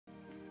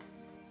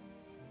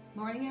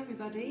Morning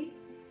everybody,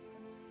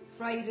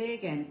 Friday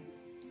again.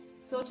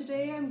 So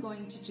today I'm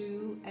going to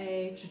do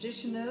a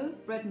traditional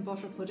bread and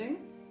butter pudding,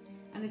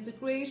 and it's a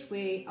great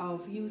way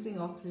of using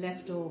up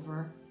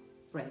leftover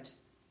bread.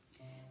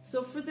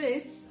 So for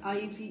this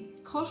I've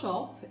cut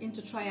up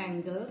into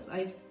triangles.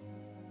 I've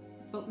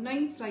about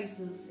 8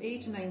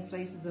 to 9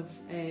 slices of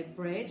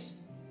bread,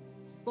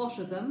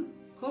 butter them,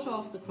 cut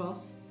off the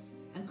crusts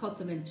and cut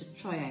them into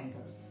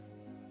triangles.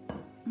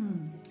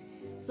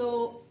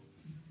 So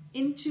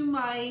into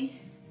my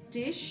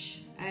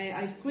dish,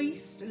 I've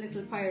greased a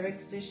little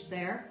Pyrex dish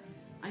there.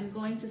 I'm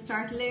going to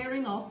start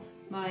layering up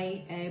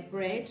my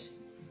bread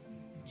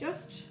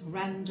just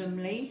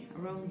randomly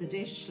around the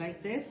dish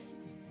like this.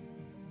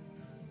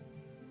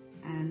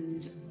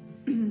 And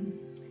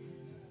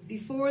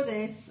before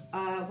this,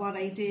 what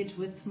I did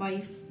with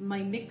my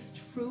mixed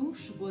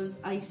fruit was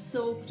I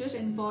soaked it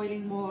in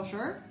boiling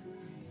water,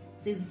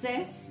 the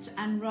zest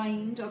and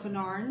rind of an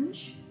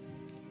orange,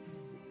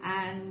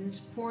 and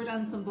poured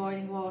on some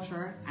boiling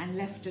water and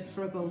left it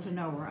for about an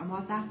hour. And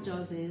what that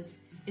does is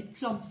it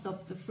plumps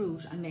up the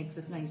fruit and makes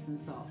it nice and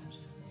soft.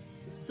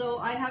 So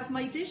I have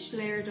my dish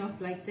layered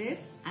up like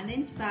this, and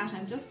into that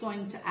I'm just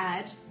going to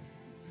add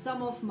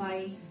some of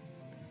my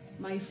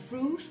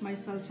fruit, my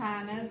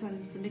sultanas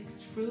and the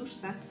mixed fruit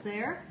that's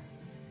there,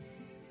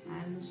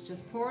 and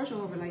just pour it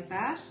over like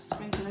that,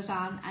 sprinkle it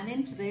on, and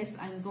into this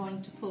I'm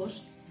going to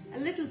put a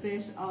little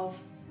bit of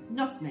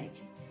nutmeg.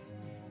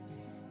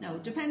 Now,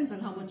 it depends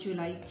on how much you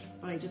like,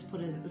 but I just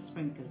put a little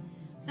sprinkle.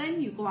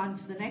 Then you go on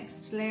to the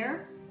next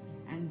layer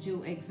and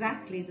do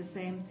exactly the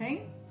same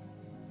thing.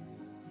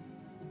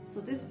 So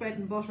this bread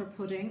and butter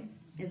pudding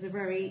is a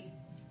very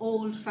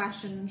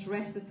old-fashioned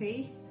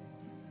recipe,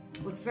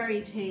 but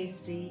very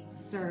tasty,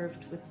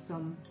 served with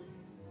some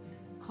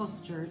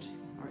custard,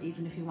 or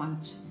even if you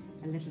want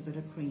a little bit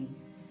of cream.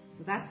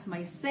 So that's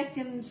my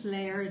second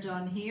layer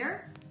done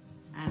here,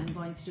 and I'm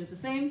going to do the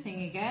same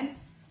thing again.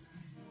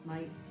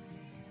 My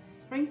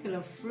sprinkle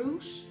of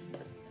fruit,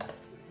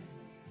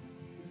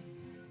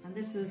 and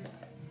this is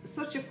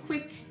such a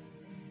quick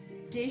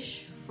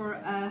dish for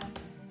a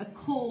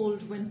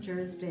cold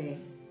winter's day.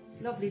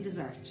 Lovely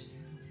dessert.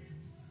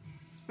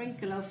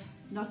 Sprinkle of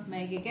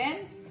nutmeg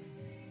again,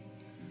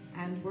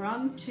 and we're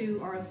on to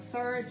our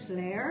third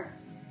layer,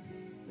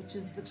 which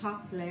is the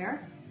top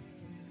layer.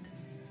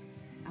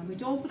 And we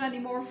don't put any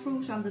more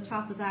fruit on the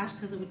top of that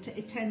because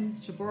it tends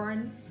to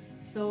burn,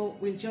 so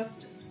we'll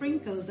just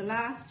sprinkle the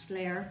last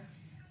layer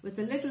with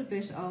a little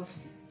bit of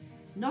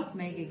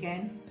nutmeg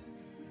again.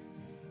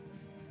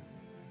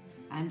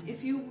 And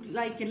if you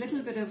like a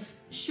little bit of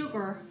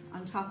sugar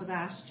on top of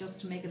that,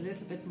 just to make it a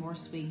little bit more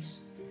sweet,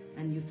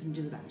 then you can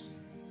do that.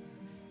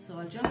 So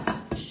I'll just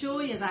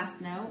show you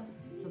that now.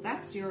 So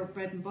that's your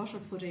bread and butter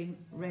pudding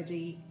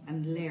ready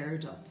and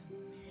layered up.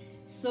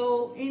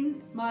 So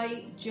in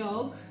my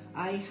jug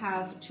I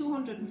have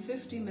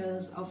 250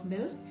 ml of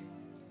milk,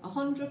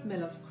 100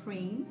 ml of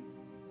cream,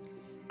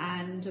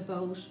 and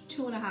about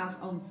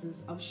 2.5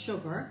 ounces of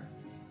sugar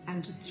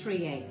and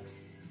 3 eggs.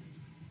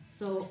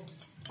 So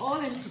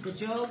all into the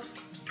jug,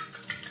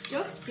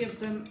 just give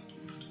them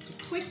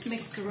a quick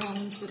mix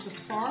around with the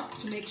fork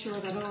to make sure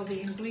that all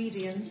the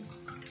ingredients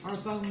are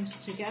bound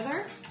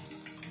together.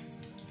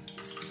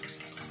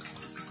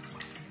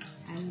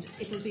 And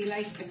it'll be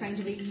like a kind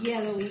of a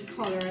yellowy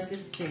colour at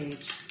this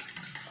stage.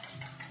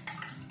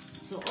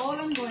 So all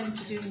I'm going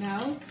to do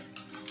now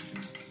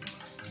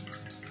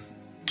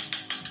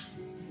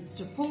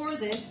to pour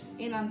this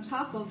in on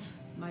top of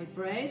my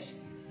bread,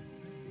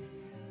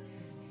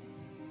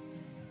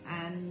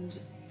 and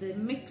the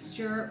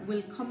mixture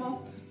will come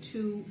up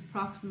to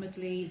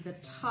approximately the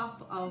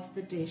top of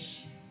the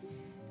dish.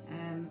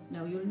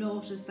 Now you'll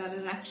notice that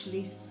it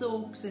actually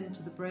soaks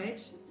into the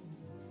bread.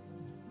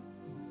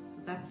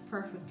 That's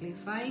perfectly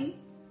fine.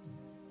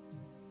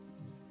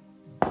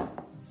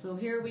 So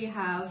here we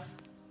have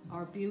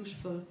our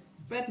beautiful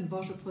bread and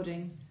butter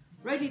pudding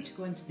ready to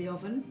go into the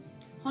oven.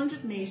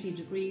 180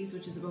 degrees,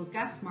 which is about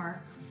gas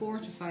mark 4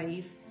 to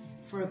 5,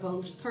 for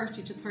about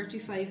 30 to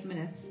 35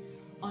 minutes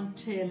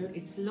until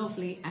it's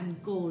lovely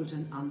and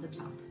golden on the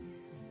top.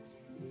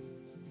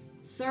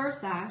 Serve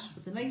that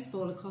with a nice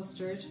bowl of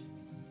custard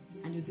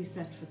and you'll be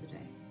set for the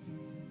day.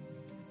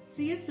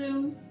 See you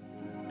soon.